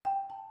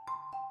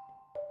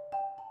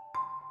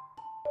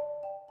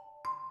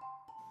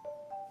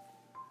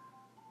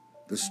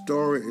The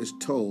story is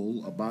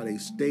told about a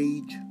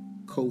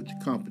stagecoach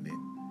company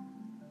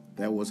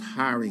that was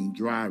hiring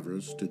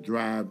drivers to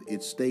drive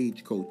its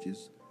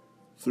stagecoaches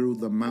through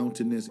the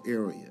mountainous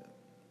area.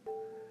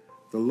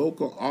 The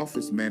local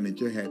office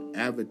manager had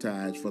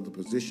advertised for the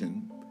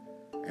position,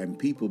 and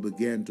people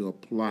began to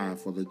apply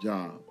for the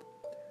job.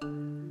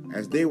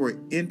 As they were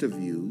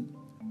interviewed,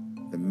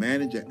 the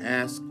manager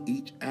asked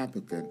each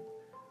applicant,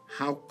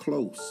 "How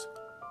close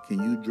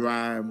can you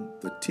drive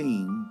the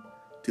team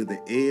to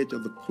the edge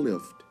of the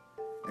cliff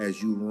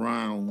as you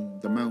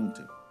round the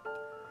mountain?"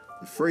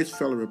 The first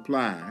fellow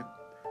replied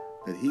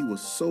that he was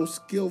so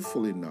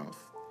skillful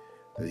enough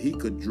that he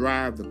could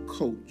drive the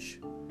coach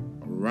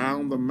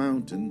around the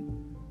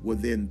mountain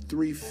within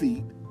 3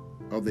 feet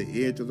of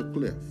the edge of the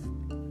cliff.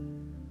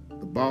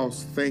 The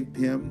boss thanked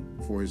him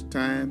for his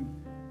time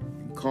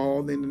and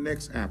called in the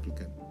next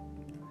applicant.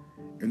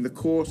 In the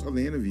course of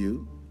the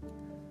interview,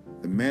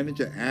 the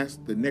manager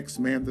asked the next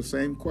man the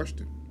same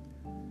question: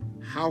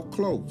 "How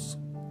close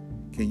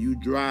can you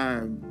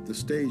drive the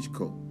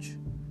stagecoach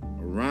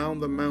around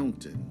the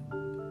mountain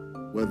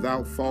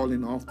without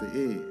falling off the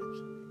edge?"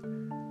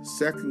 The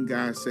second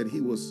guy said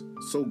he was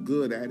so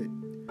good at it.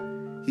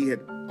 He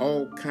had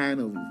all kind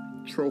of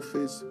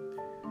trophies.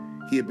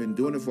 He had been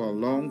doing it for a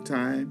long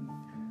time,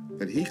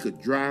 that he could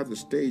drive the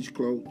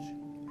stagecoach,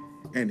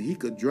 and he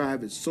could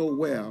drive it so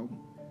well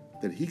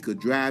that he could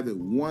drive it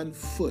 1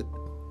 foot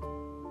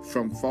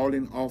from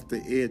falling off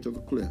the edge of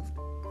the cliff.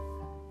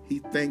 He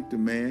thanked the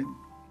man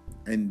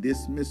and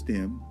dismissed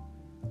him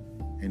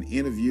and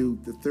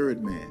interviewed the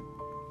third man.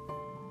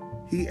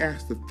 He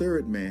asked the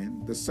third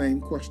man the same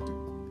question: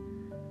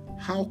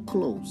 "How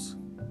close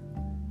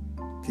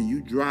can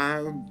you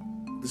drive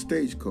the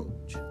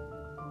stagecoach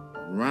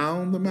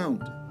around the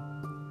mountain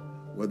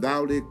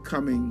without it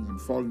coming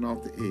and falling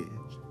off the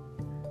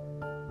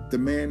edge?" The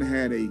man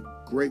had a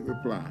great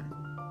reply.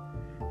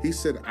 He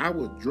said, "I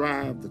would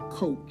drive the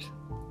coach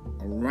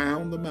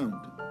around the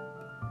mountain,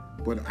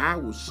 but I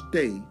would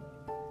stay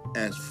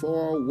as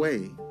far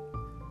away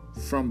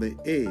from the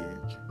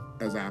edge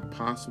as I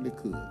possibly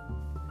could."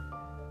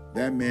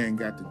 That man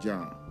got the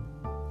job.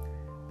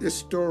 This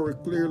story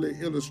clearly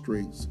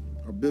illustrates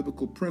a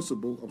biblical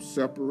principle of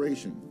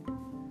separation.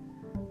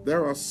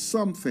 There are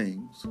some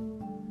things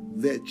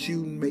that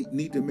you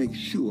need to make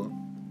sure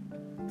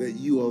that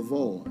you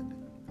avoid.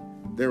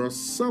 There are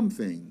some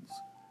things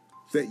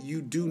that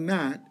you do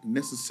not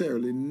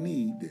necessarily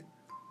need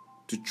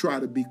to try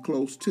to be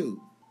close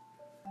to.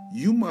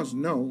 You must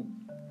know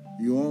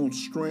your own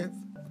strength,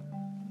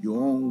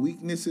 your own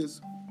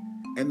weaknesses,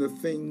 and the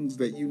things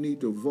that you need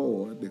to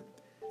avoid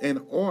in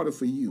order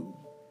for you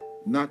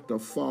not to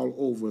fall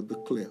over the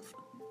cliff.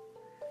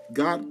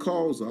 God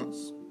calls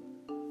us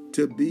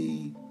to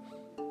be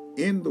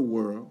in the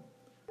world,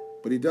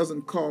 but He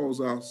doesn't cause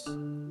us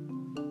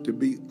to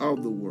be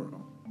of the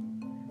world.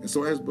 And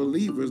so as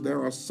believers,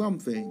 there are some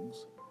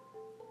things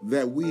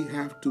that we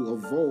have to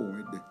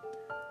avoid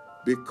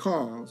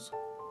because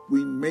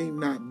we may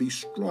not be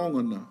strong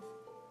enough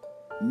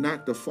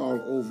not to fall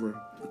over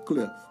the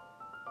cliff.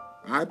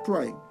 I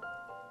pray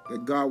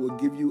that God will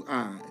give you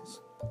eyes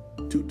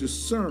to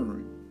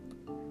discern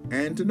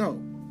and to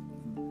know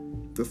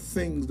the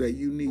things that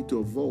you need to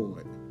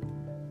avoid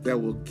that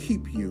will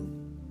keep you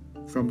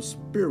from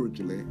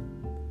spiritually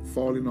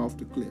falling off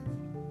the cliff.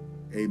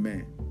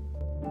 Amen.